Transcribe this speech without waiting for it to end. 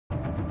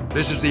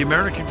This is the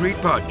American Greed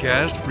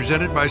Podcast,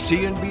 presented by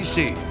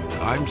CNBC.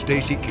 I'm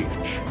Stacy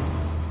Keach.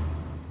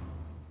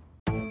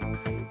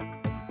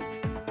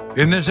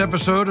 In this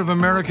episode of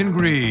American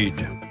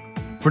Greed,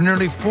 for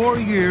nearly 4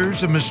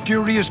 years, a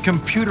mysterious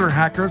computer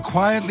hacker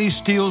quietly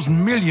steals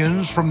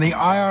millions from the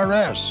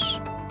IRS.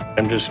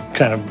 I'm just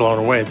kind of blown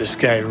away. This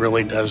guy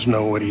really does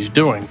know what he's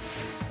doing.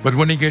 But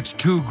when he gets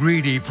too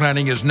greedy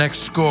planning his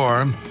next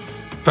score,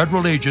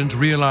 federal agents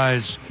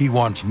realize he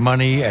wants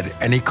money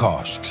at any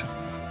cost.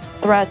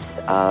 Threats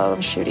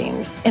of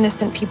shootings,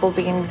 innocent people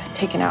being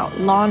taken out,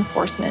 law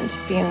enforcement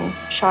being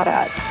shot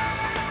at.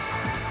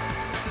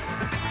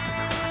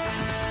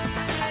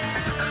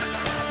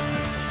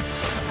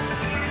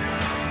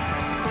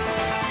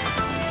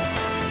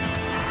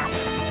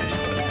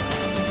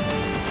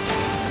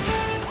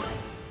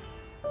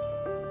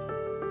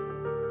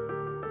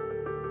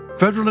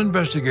 Federal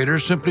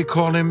investigators simply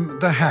call him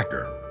the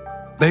hacker.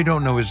 They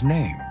don't know his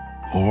name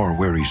or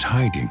where he's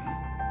hiding.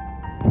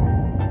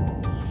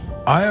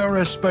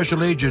 IRS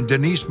Special Agent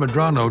Denise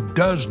Medrano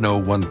does know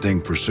one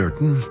thing for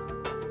certain.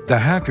 The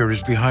hacker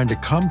is behind a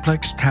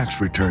complex tax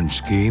return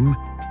scheme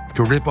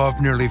to rip off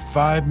nearly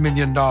 $5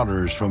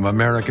 million from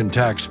American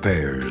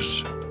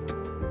taxpayers.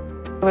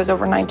 It was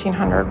over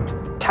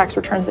 1,900 tax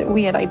returns that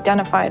we had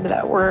identified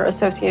that were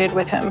associated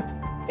with him.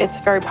 It's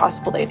very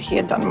possible that he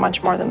had done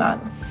much more than that.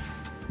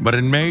 But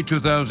in May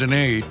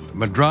 2008,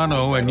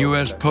 Medrano and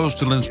U.S.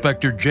 Postal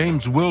Inspector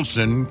James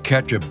Wilson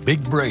catch a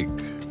big break.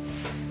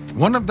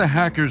 One of the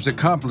hacker's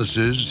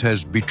accomplices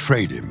has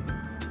betrayed him,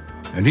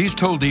 and he's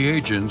told the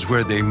agents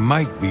where they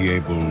might be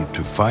able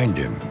to find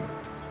him.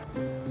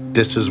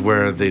 This is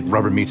where the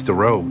rubber meets the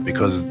road,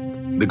 because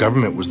the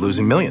government was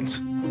losing millions.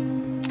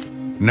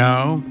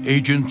 Now,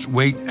 agents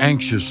wait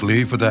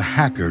anxiously for the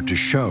hacker to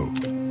show,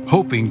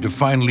 hoping to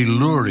finally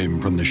lure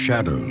him from the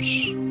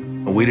shadows.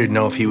 We didn't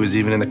know if he was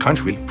even in the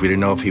country. We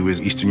didn't know if he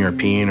was Eastern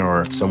European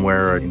or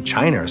somewhere in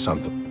China or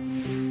something.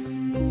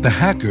 The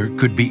hacker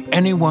could be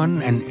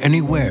anyone and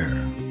anywhere,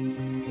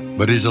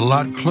 but is a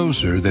lot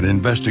closer than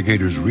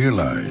investigators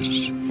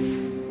realize.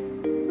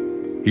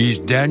 He's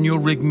Daniel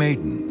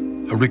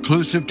Rigmaiden, a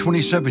reclusive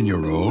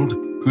 27-year-old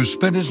who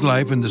spent his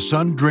life in the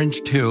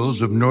sun-drenched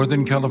hills of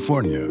Northern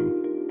California.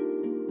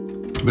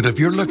 But if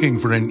you're looking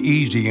for an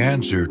easy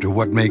answer to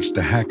what makes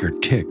the hacker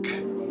tick,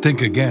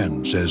 think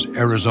again, says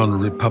Arizona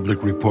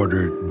Republic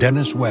reporter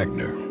Dennis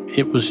Wagner.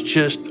 It was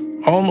just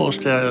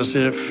almost as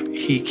if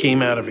he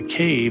came out of a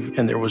cave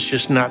and there was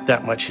just not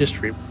that much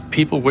history.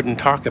 People wouldn't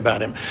talk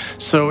about him.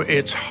 So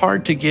it's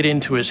hard to get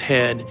into his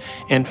head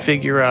and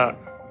figure out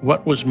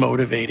what was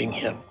motivating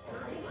him.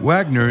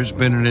 Wagner's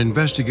been an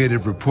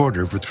investigative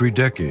reporter for 3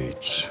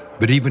 decades,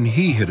 but even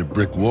he hit a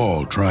brick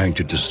wall trying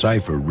to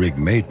decipher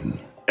Rigmaiden.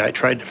 I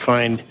tried to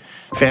find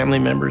family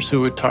members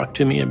who would talk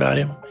to me about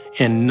him,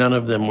 and none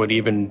of them would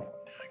even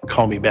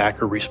call me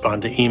back or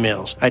respond to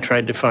emails. I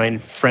tried to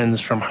find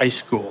friends from high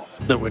school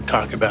that would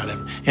talk about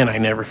him, and I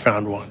never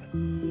found one.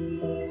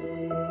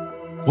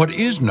 What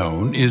is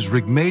known is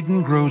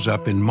Rigmaiden grows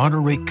up in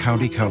Monterey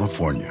County,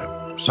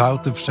 California,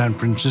 south of San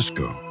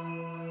Francisco.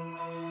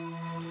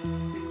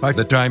 By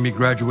the time he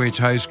graduates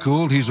high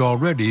school, he's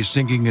already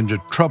sinking into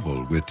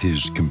trouble with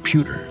his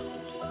computer.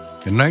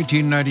 In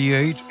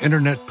 1998,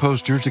 internet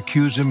posters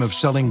accuse him of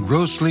selling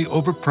grossly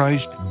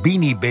overpriced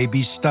Beanie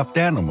Baby stuffed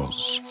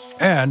animals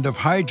and of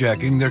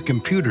hijacking their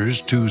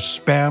computers to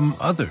spam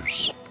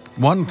others.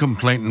 One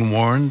complainant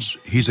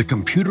warns he's a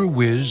computer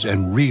whiz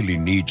and really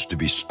needs to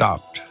be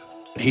stopped.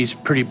 He's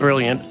pretty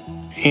brilliant,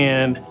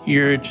 and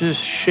you're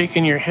just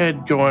shaking your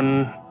head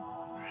going,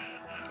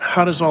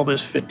 how does all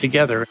this fit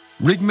together?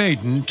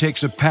 Rigmaiden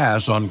takes a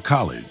pass on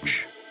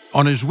college.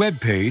 On his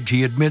webpage,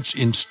 he admits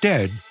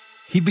instead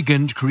he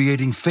begins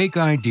creating fake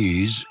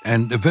IDs,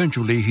 and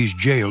eventually he's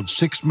jailed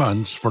 6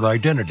 months for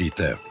identity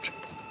theft.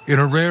 In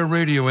a rare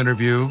radio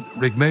interview,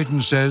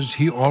 Rigmaiden says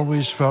he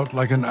always felt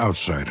like an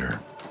outsider.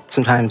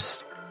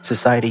 Sometimes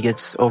society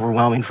gets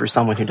overwhelming for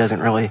someone who doesn't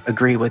really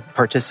agree with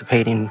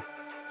participating.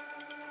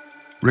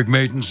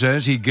 Rigmaiden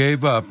says he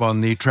gave up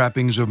on the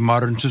trappings of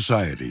modern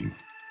society.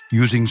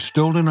 Using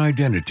stolen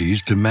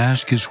identities to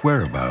mask his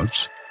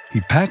whereabouts,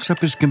 he packs up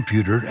his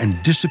computer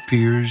and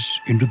disappears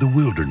into the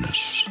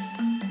wilderness.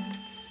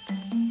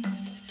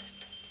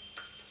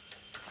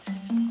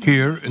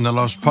 Here in the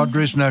Los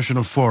Padres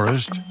National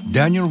Forest,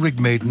 Daniel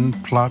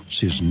Rigmaiden plots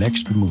his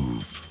next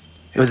move.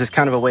 It was just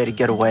kind of a way to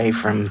get away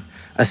from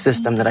a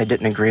system that I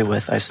didn't agree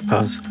with, I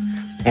suppose.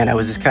 And I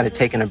was just kind of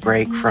taking a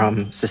break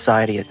from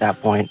society at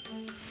that point.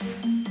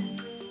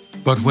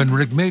 But when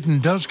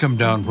Rigmaiden does come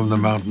down from the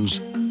mountains,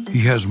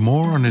 he has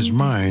more on his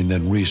mind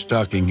than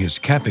restocking his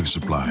camping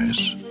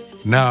supplies.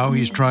 Now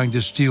he's trying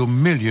to steal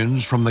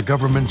millions from the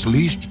government's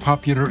least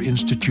popular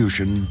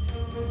institution,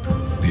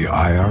 the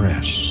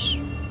IRS.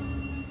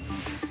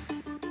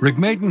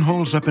 Rigmaiden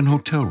holds up in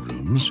hotel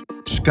rooms,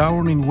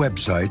 scouring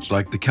websites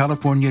like the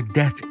California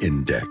Death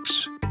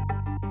Index.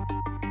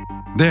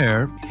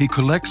 There, he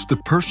collects the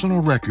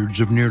personal records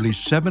of nearly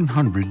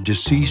 700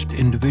 deceased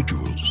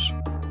individuals.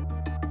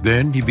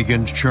 Then he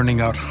begins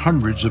churning out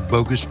hundreds of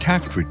bogus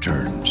tax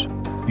returns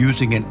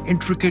using an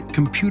intricate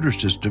computer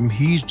system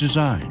he's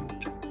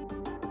designed.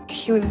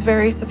 He was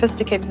very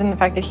sophisticated in the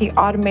fact that he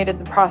automated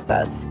the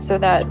process so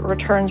that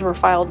returns were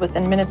filed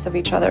within minutes of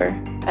each other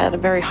at a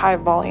very high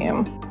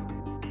volume.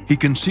 He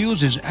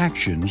conceals his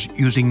actions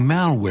using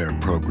malware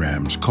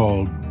programs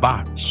called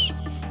bots.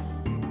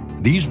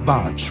 These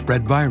bots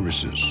spread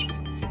viruses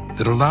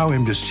that allow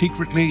him to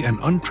secretly and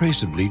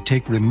untraceably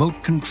take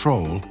remote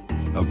control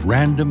of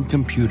random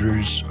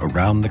computers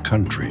around the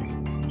country.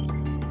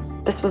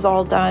 This was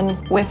all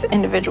done with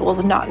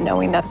individuals not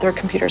knowing that their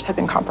computers had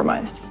been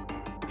compromised.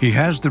 He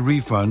has the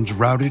refunds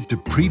routed to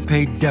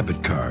prepaid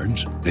debit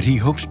cards that he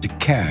hopes to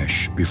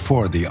cash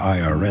before the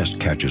IRS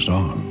catches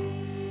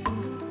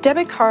on.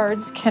 Debit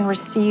cards can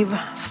receive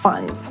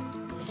funds.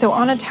 So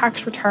on a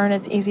tax return,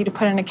 it's easy to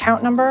put an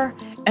account number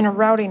and a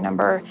routing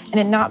number and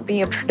it not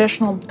be a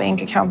traditional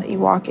bank account that you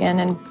walk in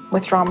and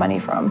withdraw money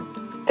from.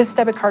 This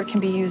debit card can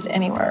be used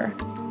anywhere.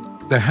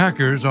 The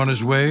hacker's on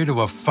his way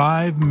to a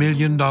 $5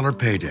 million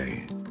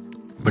payday,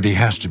 but he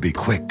has to be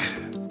quick.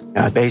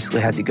 I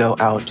basically had to go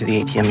out to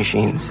the ATM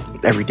machines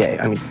every day.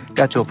 I mean,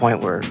 got to a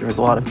point where there was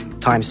a lot of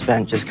time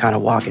spent just kind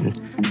of walking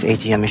to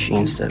ATM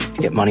machines to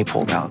get money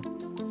pulled out.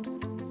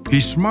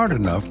 He's smart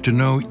enough to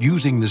know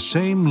using the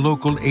same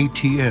local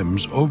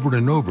ATMs over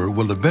and over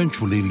will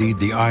eventually lead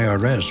the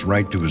IRS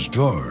right to his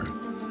door.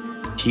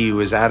 He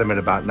was adamant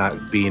about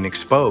not being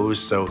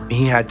exposed, so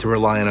he had to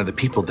rely on other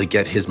people to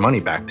get his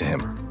money back to him.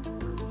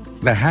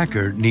 The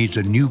hacker needs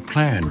a new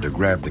plan to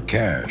grab the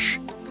cash,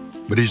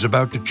 but he's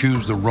about to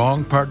choose the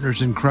wrong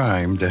partners in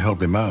crime to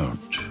help him out.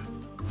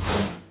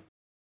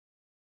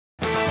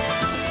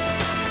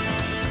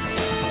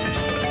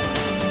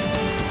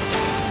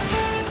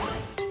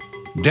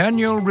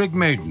 Daniel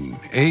Rigmaiden,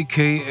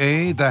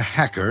 a.k.a. the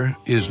Hacker,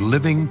 is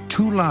living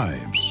two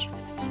lives.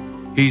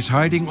 He's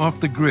hiding off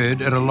the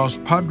grid at a Los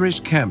Padres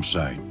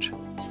campsite.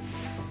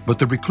 But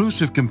the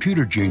reclusive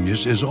computer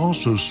genius is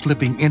also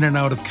slipping in and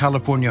out of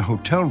California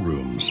hotel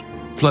rooms,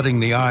 flooding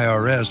the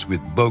IRS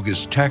with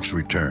bogus tax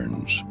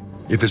returns.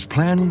 If his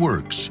plan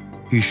works,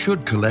 he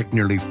should collect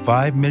nearly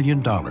 $5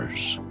 million.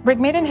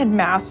 Rigmaiden had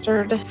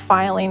mastered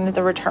filing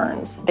the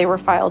returns. They were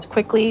filed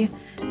quickly.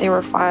 They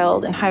were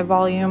filed in high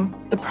volume.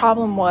 The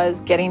problem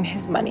was getting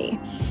his money.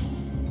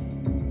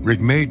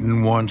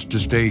 Rigmaiden wants to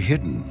stay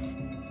hidden.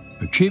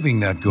 Achieving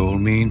that goal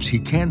means he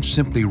can't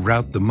simply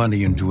route the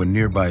money into a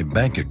nearby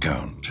bank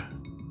account.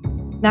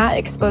 That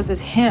exposes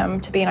him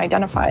to being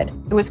identified.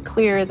 It was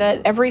clear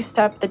that every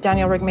step that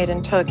Daniel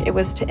Rigmaiden took, it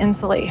was to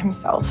insulate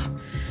himself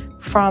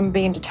from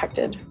being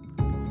detected.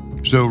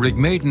 So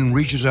Rigmaiden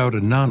reaches out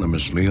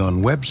anonymously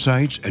on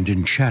websites and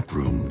in chat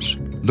rooms,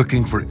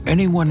 looking for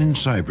anyone in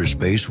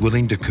cyberspace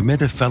willing to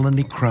commit a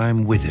felony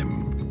crime with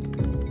him.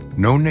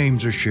 No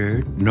names are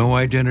shared, no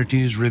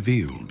identities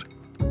revealed.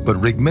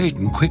 But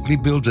Rigmaiden quickly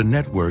builds a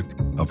network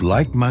of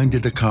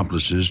like-minded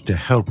accomplices to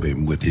help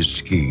him with his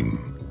scheme.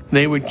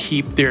 They would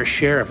keep their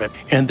share of it,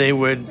 and they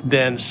would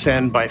then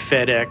send by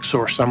FedEx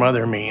or some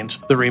other means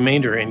the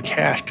remainder in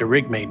cash to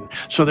Rigmaiden.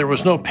 So there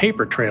was no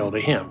paper trail to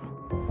him.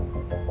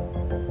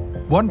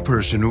 One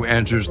person who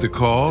answers the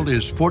call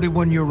is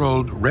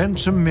 41-year-old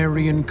Ransom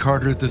Marion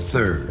Carter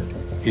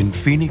III in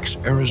Phoenix,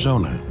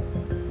 Arizona.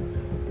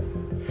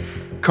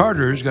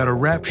 Carter's got a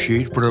rap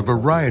sheet for a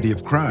variety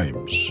of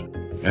crimes.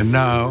 And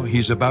now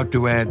he's about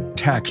to add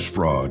tax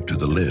fraud to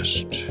the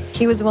list.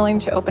 He was willing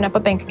to open up a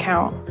bank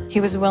account. He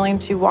was willing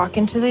to walk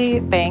into the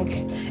bank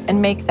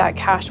and make that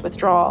cash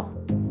withdrawal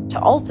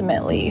to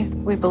ultimately,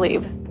 we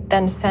believe,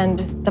 then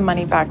send the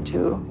money back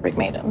to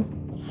Rigmaiden.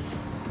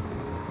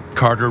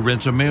 Carter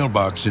rents a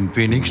mailbox in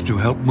Phoenix to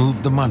help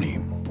move the money.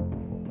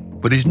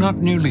 But he's not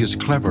nearly as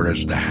clever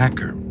as the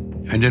hacker.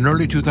 And in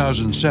early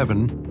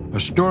 2007, a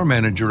store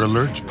manager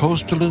alerts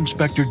Postal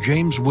Inspector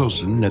James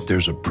Wilson that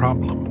there's a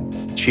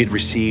problem. She had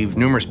received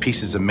numerous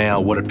pieces of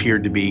mail, what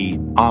appeared to be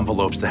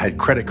envelopes that had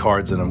credit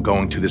cards in them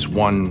going to this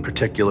one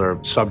particular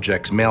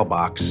subject's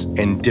mailbox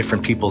and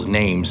different people's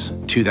names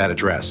to that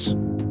address.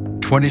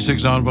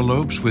 26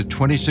 envelopes with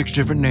 26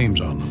 different names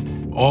on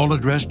them, all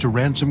addressed to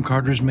Ransom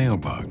Carter's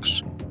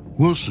mailbox.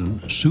 Wilson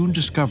soon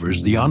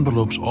discovers the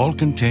envelopes all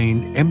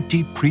contain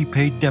empty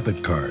prepaid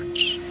debit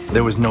cards.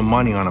 There was no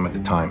money on them at the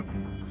time.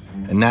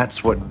 And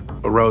that's what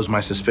arose my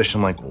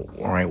suspicion, like,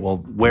 all right, well,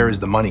 where is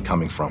the money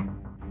coming from?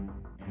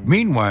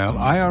 Meanwhile,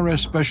 IRS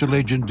Special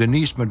Agent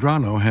Denise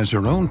Medrano has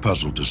her own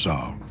puzzle to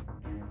solve.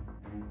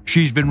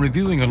 She's been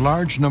reviewing a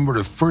large number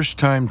of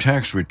first-time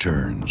tax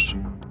returns,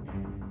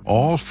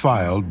 all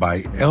filed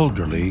by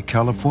elderly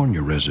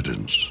California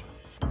residents.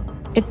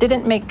 It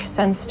didn't make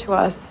sense to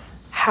us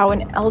how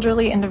an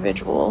elderly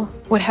individual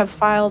would have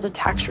filed a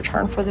tax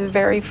return for the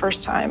very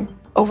first time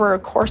over a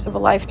course of a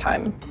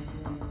lifetime.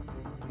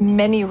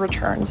 Many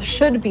returns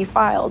should be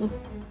filed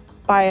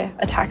by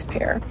a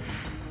taxpayer.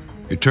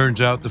 It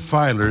turns out the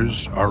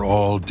filers are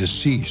all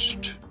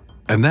deceased,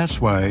 and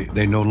that's why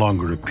they no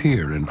longer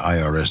appear in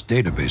IRS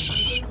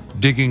databases.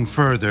 Digging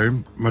further,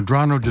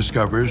 Medrano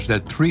discovers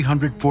that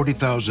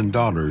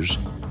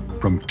 $340,000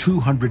 from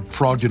 200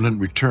 fraudulent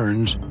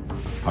returns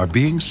are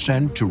being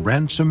sent to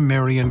ransom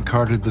Marion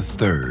Carter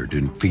III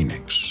in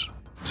Phoenix.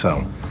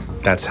 So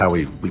that's how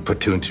we put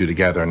two and two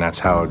together, and that's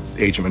how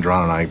Agent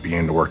Medrano and I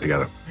began to work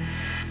together.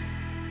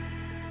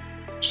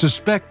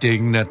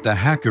 Suspecting that the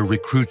hacker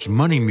recruits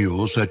money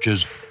mules such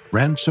as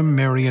ransom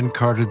Marion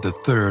Carter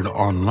III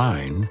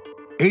online,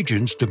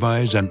 agents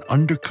devise an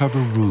undercover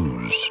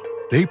ruse.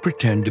 They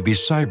pretend to be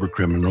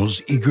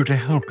cybercriminals eager to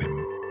help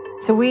him.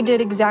 So we did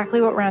exactly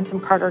what Ransom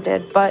Carter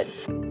did,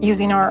 but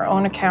using our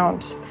own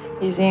account,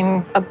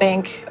 using a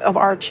bank of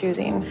our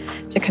choosing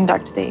to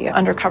conduct the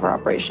undercover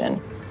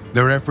operation.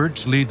 Their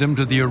efforts lead them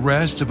to the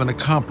arrest of an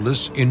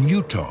accomplice in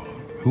Utah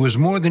who is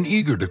more than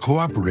eager to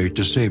cooperate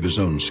to save his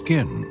own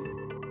skin.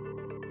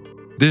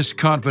 This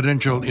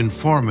confidential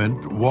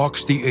informant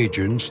walks the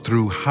agents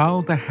through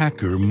how the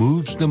hacker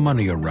moves the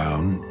money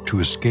around to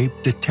escape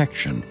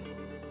detection.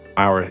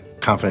 Our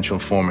confidential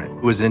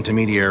informant was an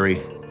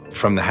intermediary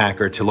from the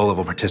hacker to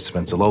low-level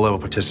participants. The low-level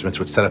participants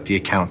would set up the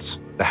accounts.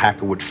 The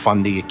hacker would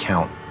fund the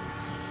account.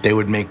 They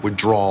would make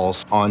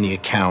withdrawals on the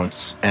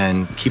accounts,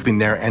 and keeping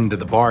their end of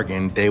the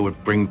bargain, they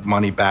would bring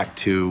money back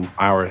to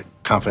our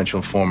confidential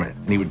informant,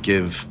 and he would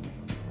give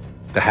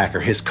the hacker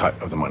his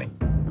cut of the money.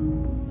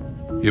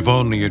 If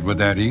only it were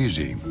that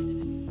easy.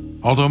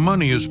 Although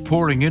money is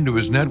pouring into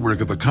his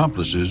network of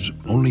accomplices,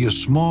 only a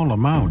small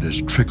amount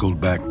has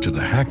trickled back to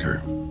the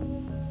hacker.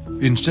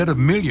 Instead of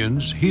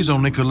millions, he's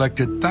only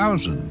collected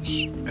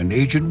thousands, and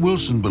Agent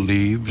Wilson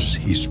believes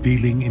he's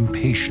feeling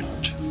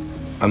impatient.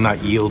 I'm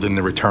not yielding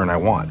the return I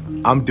want.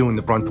 I'm doing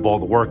the brunt of all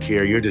the work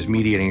here. You're just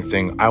mediating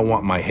thing. I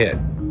want my hit.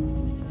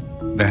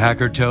 The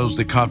hacker tells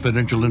the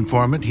confidential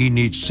informant he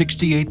needs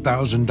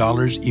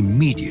 $68,000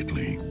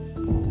 immediately,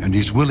 and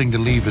he's willing to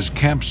leave his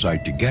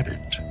campsite to get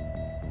it.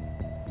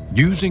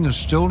 Using a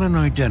stolen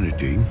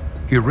identity,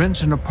 he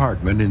rents an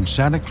apartment in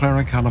Santa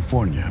Clara,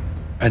 California,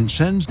 and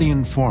sends the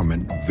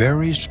informant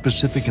very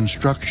specific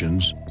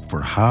instructions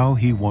for how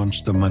he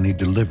wants the money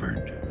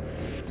delivered.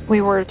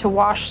 We were to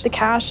wash the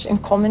cash in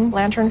Coleman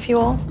lantern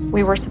fuel.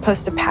 We were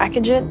supposed to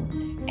package it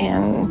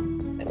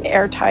in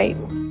airtight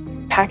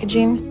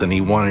packaging. Then he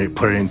wanted to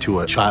put it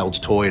into a child's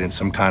toy in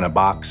some kind of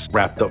box,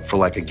 wrapped up for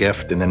like a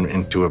gift, and then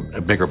into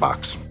a bigger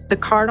box. The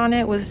card on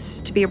it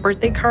was to be a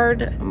birthday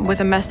card with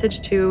a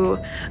message to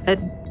a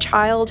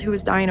child who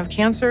was dying of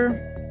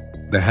cancer.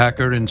 The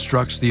hacker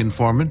instructs the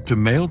informant to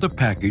mail the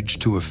package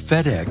to a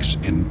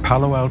FedEx in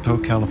Palo Alto,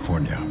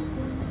 California.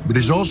 But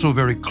he's also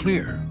very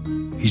clear.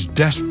 He's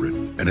desperate,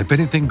 and if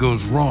anything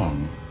goes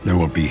wrong, there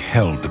will be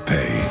hell to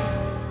pay.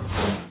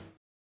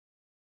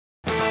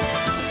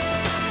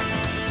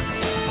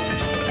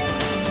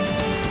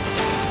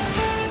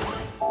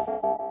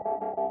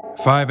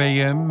 "5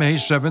 a.m., May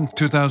 7th,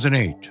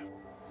 2008.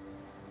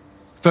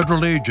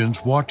 Federal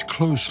agents watch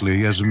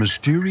closely as a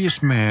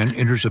mysterious man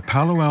enters a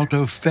Palo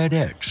Alto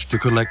FedEx to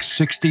collect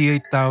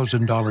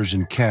 $68,000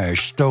 in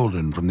cash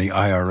stolen from the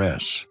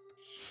IRS.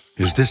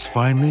 Is this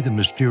finally the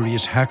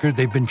mysterious hacker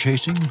they've been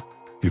chasing?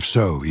 If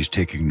so, he's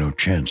taking no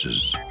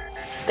chances.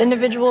 The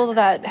individual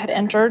that had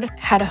entered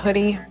had a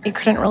hoodie. You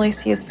couldn't really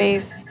see his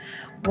face.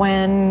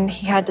 When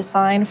he had to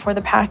sign for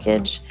the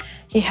package,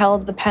 he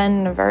held the pen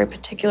in a very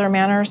particular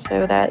manner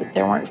so that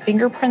there weren't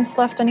fingerprints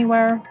left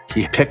anywhere.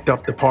 He picked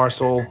up the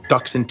parcel,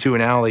 ducks into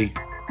an alley,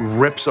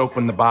 rips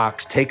open the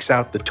box, takes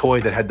out the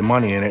toy that had the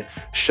money in it,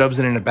 shoves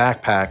it in a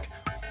backpack,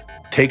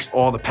 takes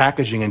all the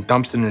packaging and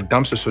dumps it in a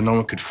dumpster so no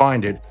one could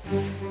find it.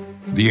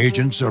 The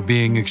agents are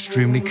being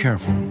extremely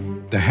careful.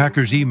 The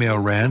hacker's email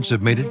rants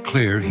have made it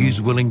clear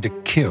he's willing to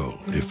kill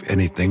if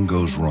anything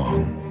goes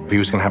wrong. He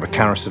was going to have a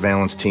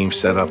counter-surveillance team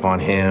set up on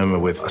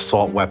him with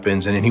assault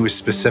weapons, and he was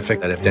specific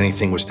that if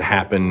anything was to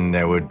happen,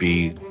 there would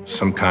be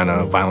some kind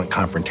of violent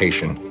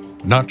confrontation.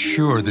 Not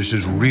sure this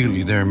is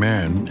really their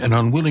man, and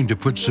unwilling to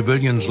put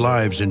civilians'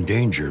 lives in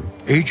danger,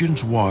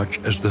 agents watch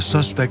as the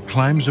suspect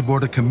climbs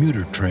aboard a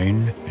commuter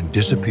train and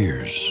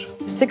disappears.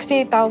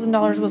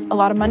 $68,000 was a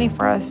lot of money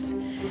for us,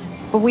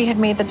 but we had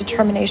made the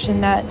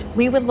determination that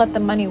we would let the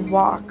money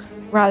walk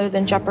rather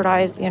than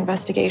jeopardize the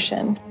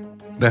investigation.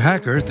 The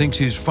hacker thinks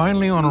he's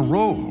finally on a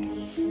roll.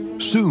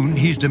 Soon,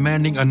 he's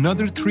demanding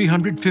another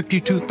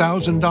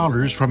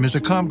 $352,000 from his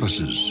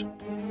accomplices,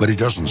 but he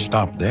doesn't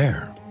stop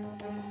there.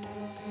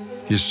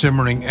 His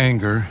simmering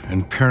anger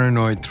and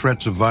paranoid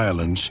threats of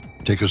violence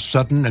take a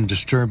sudden and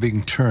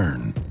disturbing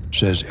turn,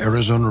 says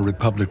Arizona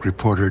Republic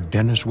reporter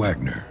Dennis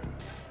Wagner.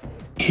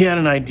 He had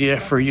an idea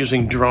for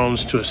using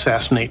drones to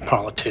assassinate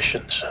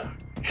politicians.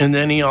 And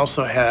then he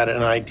also had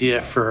an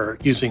idea for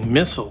using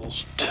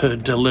missiles to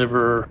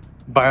deliver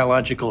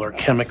biological or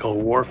chemical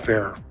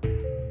warfare.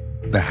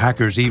 The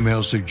hacker's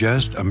emails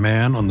suggest a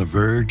man on the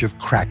verge of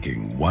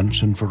cracking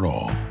once and for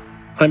all.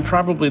 I'm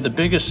probably the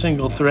biggest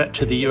single threat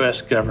to the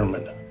U.S.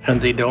 government,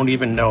 and they don't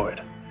even know it.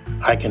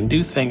 I can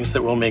do things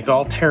that will make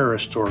all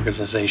terrorist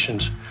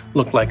organizations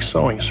look like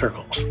sewing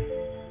circles.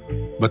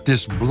 But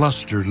this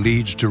bluster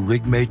leads to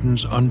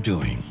Rigmaiden's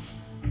undoing.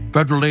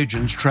 Federal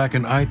agents track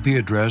an IP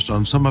address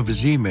on some of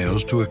his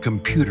emails to a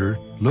computer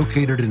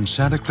located in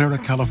Santa Clara,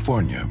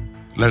 California.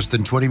 less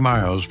than 20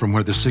 miles from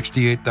where the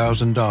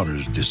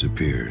 $68,000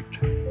 disappeared.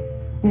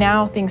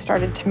 Now things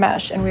started to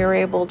mesh, and we were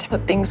able to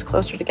put things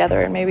closer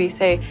together and maybe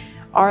say,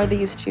 are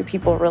these two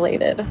people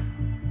related?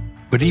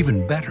 But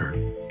even better,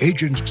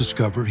 agents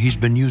discover he's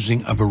been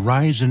using a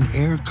Verizon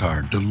Air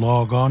card to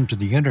log on to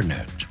the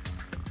internet.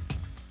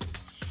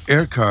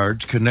 Air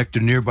cards connect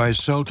to nearby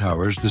cell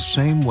towers the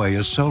same way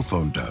a cell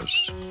phone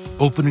does,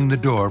 opening the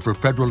door for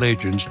federal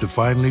agents to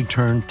finally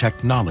turn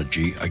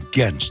technology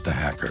against the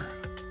hacker.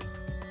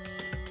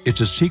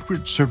 It's a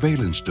secret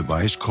surveillance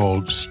device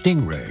called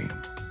Stingray.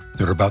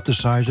 They're about the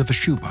size of a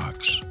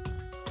shoebox.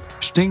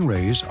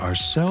 Stingrays are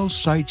cell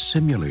site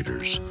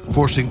simulators,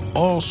 forcing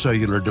all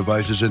cellular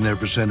devices in their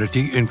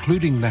vicinity,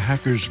 including the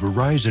hacker's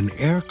Verizon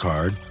Air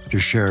card, to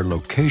share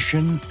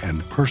location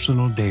and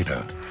personal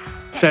data.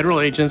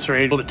 Federal agents are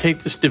able to take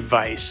this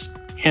device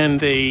and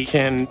they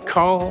can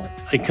call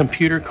a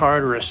computer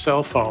card or a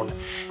cell phone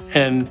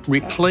and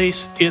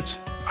replace its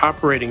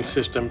operating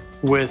system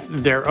with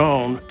their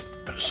own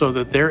so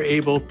that they're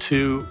able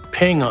to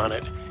ping on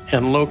it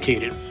and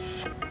locate it.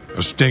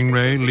 A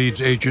Stingray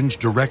leads agents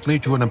directly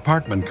to an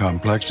apartment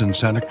complex in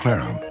Santa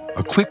Clara.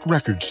 A quick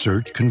record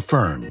search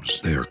confirms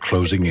they are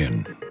closing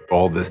in.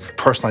 All the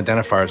personal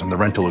identifiers on the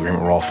rental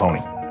agreement were all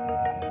phony.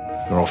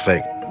 They're all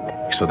fake.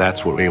 So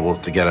that's what we were able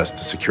to get us to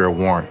secure a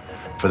warrant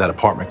for that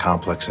apartment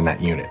complex in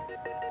that unit.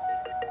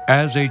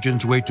 As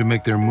agents wait to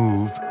make their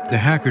move, the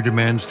hacker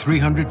demands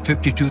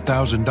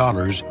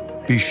 $352,000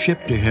 be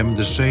shipped to him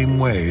the same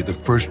way the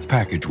first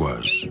package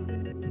was.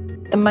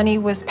 The money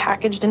was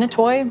packaged in a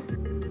toy.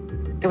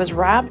 It was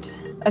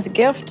wrapped as a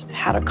gift,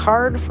 had a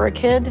card for a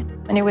kid,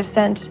 and it was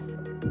sent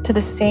to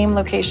the same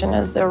location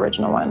as the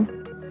original one.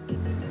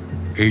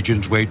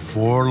 Agents wait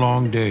 4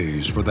 long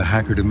days for the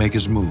hacker to make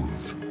his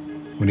move.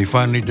 When he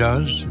finally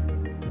does,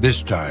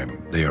 this time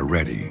they are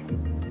ready.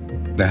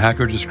 The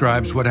hacker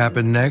describes what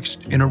happened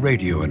next in a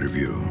radio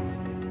interview.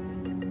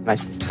 I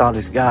saw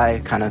this guy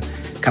kind of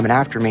coming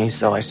after me,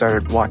 so I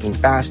started walking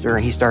faster,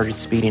 and he started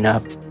speeding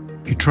up.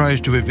 He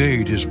tries to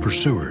evade his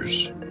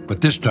pursuers,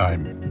 but this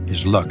time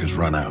his luck has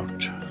run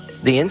out.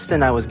 The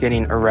instant I was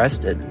getting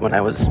arrested, when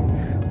I was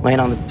laying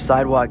on the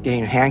sidewalk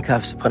getting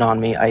handcuffs put on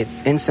me, I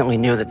instantly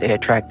knew that they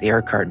had tracked the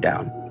air card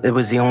down. It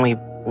was the only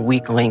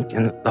weak link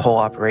in the whole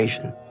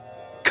operation.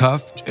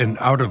 Cuffed and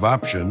out of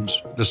options,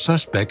 the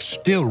suspect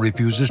still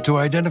refuses to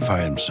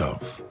identify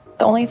himself.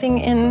 The only thing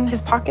in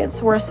his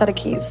pockets were a set of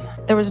keys.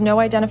 There was no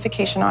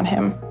identification on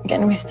him.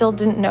 Again, we still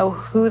didn't know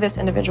who this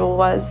individual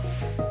was.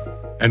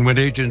 And when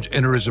agents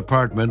enter his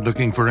apartment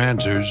looking for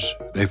answers,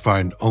 they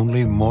find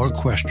only more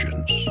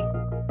questions.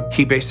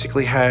 He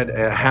basically had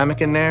a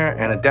hammock in there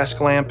and a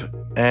desk lamp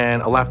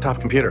and a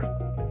laptop computer.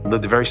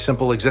 Lived a very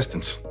simple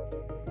existence.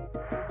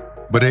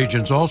 But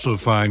agents also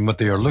find what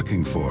they are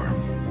looking for: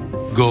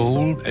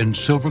 gold and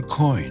silver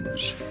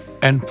coins,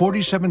 and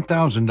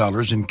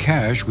 $47,000 in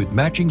cash with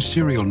matching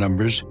serial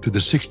numbers to the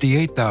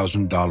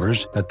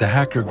 $68,000 that the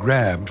hacker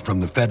grabbed from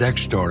the FedEx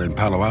store in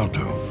Palo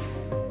Alto.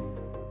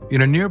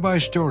 In a nearby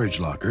storage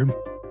locker,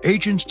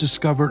 agents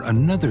discover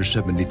another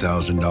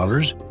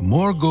 $70,000,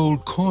 more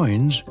gold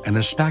coins, and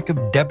a stack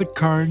of debit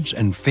cards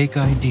and fake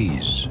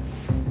IDs.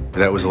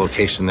 That was a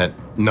location that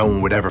no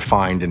one would ever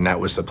find, and that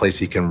was a place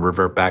he can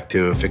revert back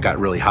to. If it got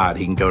really hot,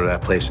 he can go to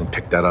that place and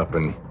pick that up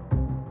and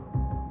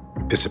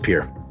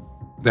disappear.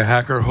 The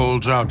hacker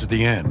holds out to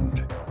the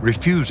end,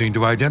 refusing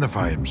to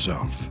identify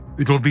himself.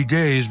 It will be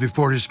days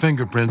before his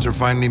fingerprints are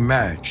finally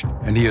matched,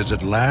 and he is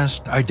at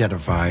last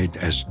identified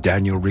as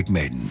Daniel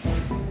Rigmaiden.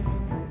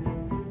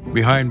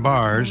 Behind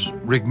bars,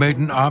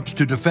 Rigmaiden opts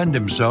to defend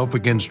himself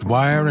against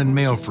wire and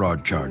mail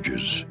fraud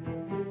charges.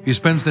 He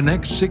spends the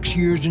next 6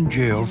 years in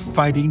jail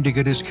fighting to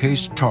get his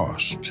case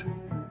tossed.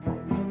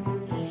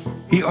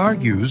 He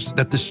argues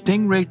that the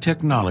Stingray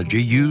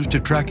technology used to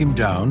track him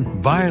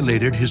down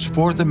violated his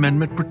Fourth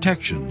Amendment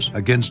protections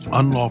against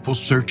unlawful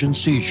search and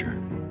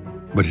seizure.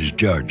 But his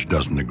judge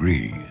doesn't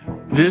agree.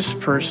 This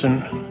person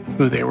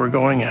who they were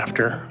going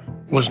after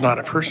was not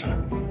a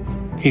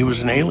person. He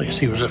was an alias.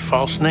 He was a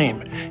false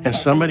name. And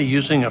somebody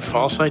using a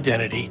false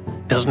identity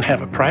doesn't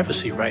have a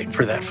privacy right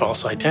for that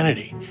false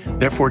identity.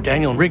 Therefore,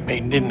 Daniel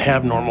Rigmaiden didn't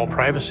have normal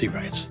privacy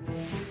rights.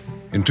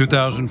 In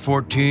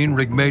 2014,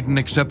 Rigmaiden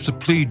accepts a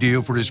plea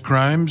deal for his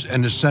crimes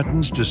and is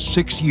sentenced to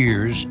 6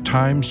 years,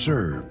 time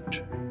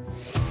served.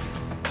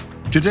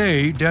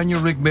 Today, Daniel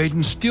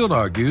Rigmaiden still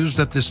argues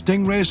that the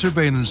Stingray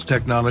surveillance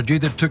technology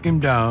that took him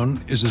down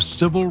is a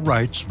civil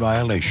rights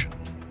violation.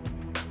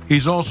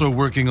 He's also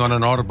working on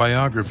an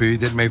autobiography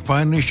that may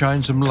finally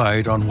shine some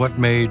light on what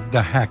made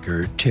the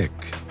hacker tick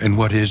and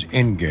what his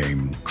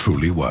endgame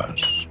truly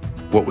was.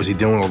 What was he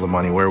doing with all the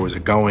money? Where was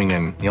it going?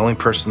 And the only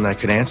person that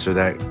could answer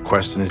that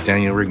question is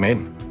Daniel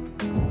Rigmaiden.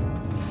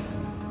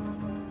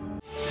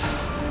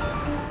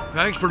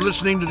 Thanks for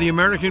listening to the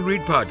American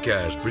Greed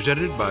Podcast,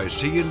 presented by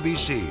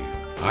CNBC.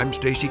 I'm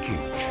Stacy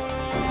Keach.